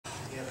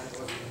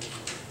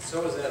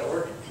So is that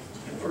organ.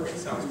 The organ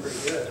sounds pretty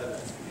good, doesn't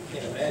it? I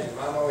can't imagine.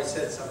 Mom always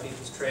said some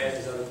people's trash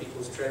is other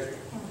people's treasure.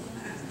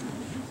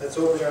 Let's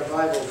open our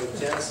Bible with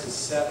Genesis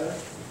 7,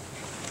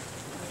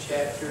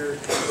 chapter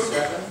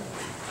 7,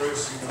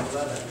 verse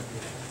 11.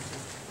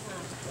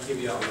 I'll give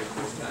you all the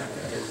time.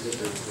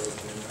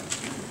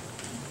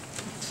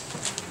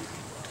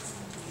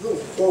 A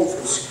little quote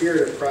from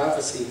Spirit of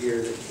Prophecy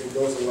here that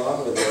goes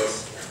along with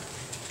this.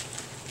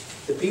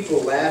 The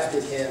people laughed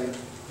at him,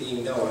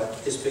 being Noah,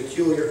 his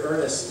peculiar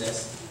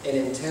earnestness and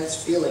intense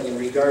feeling in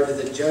regard to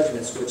the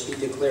judgments which he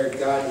declared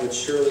God would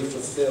surely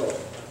fulfill.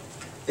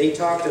 They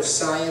talked of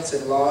science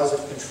and laws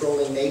of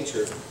controlling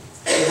nature.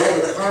 They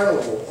held a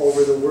carnival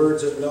over the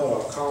words of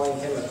Noah, calling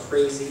him a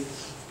crazy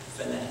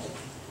fanatic.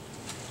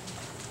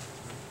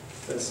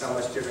 Doesn't sound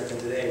much different than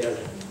today, does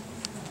it?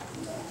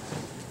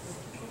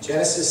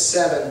 Genesis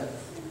 7,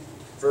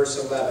 verse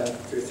 11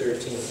 through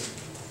 13.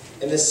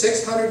 In the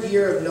 600th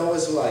year of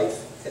Noah's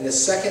life, in the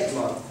 2nd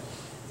month,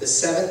 the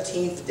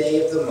 17th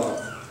day of the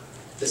month,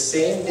 the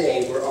same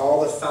day were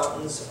all the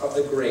fountains of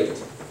the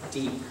great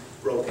deep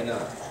broken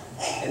up,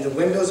 and the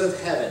windows of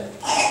heaven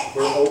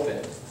were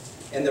opened,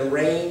 and the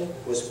rain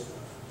was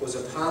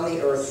upon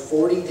the earth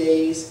 40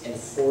 days and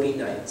 40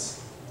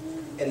 nights.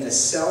 And the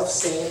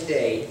selfsame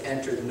day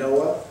entered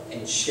Noah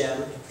and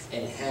Shem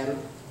and Ham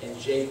and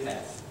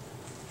Japheth,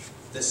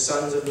 the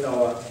sons of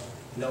Noah,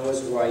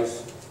 Noah's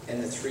wife,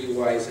 and the 3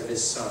 wives of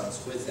his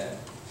sons with them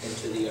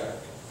into the ark.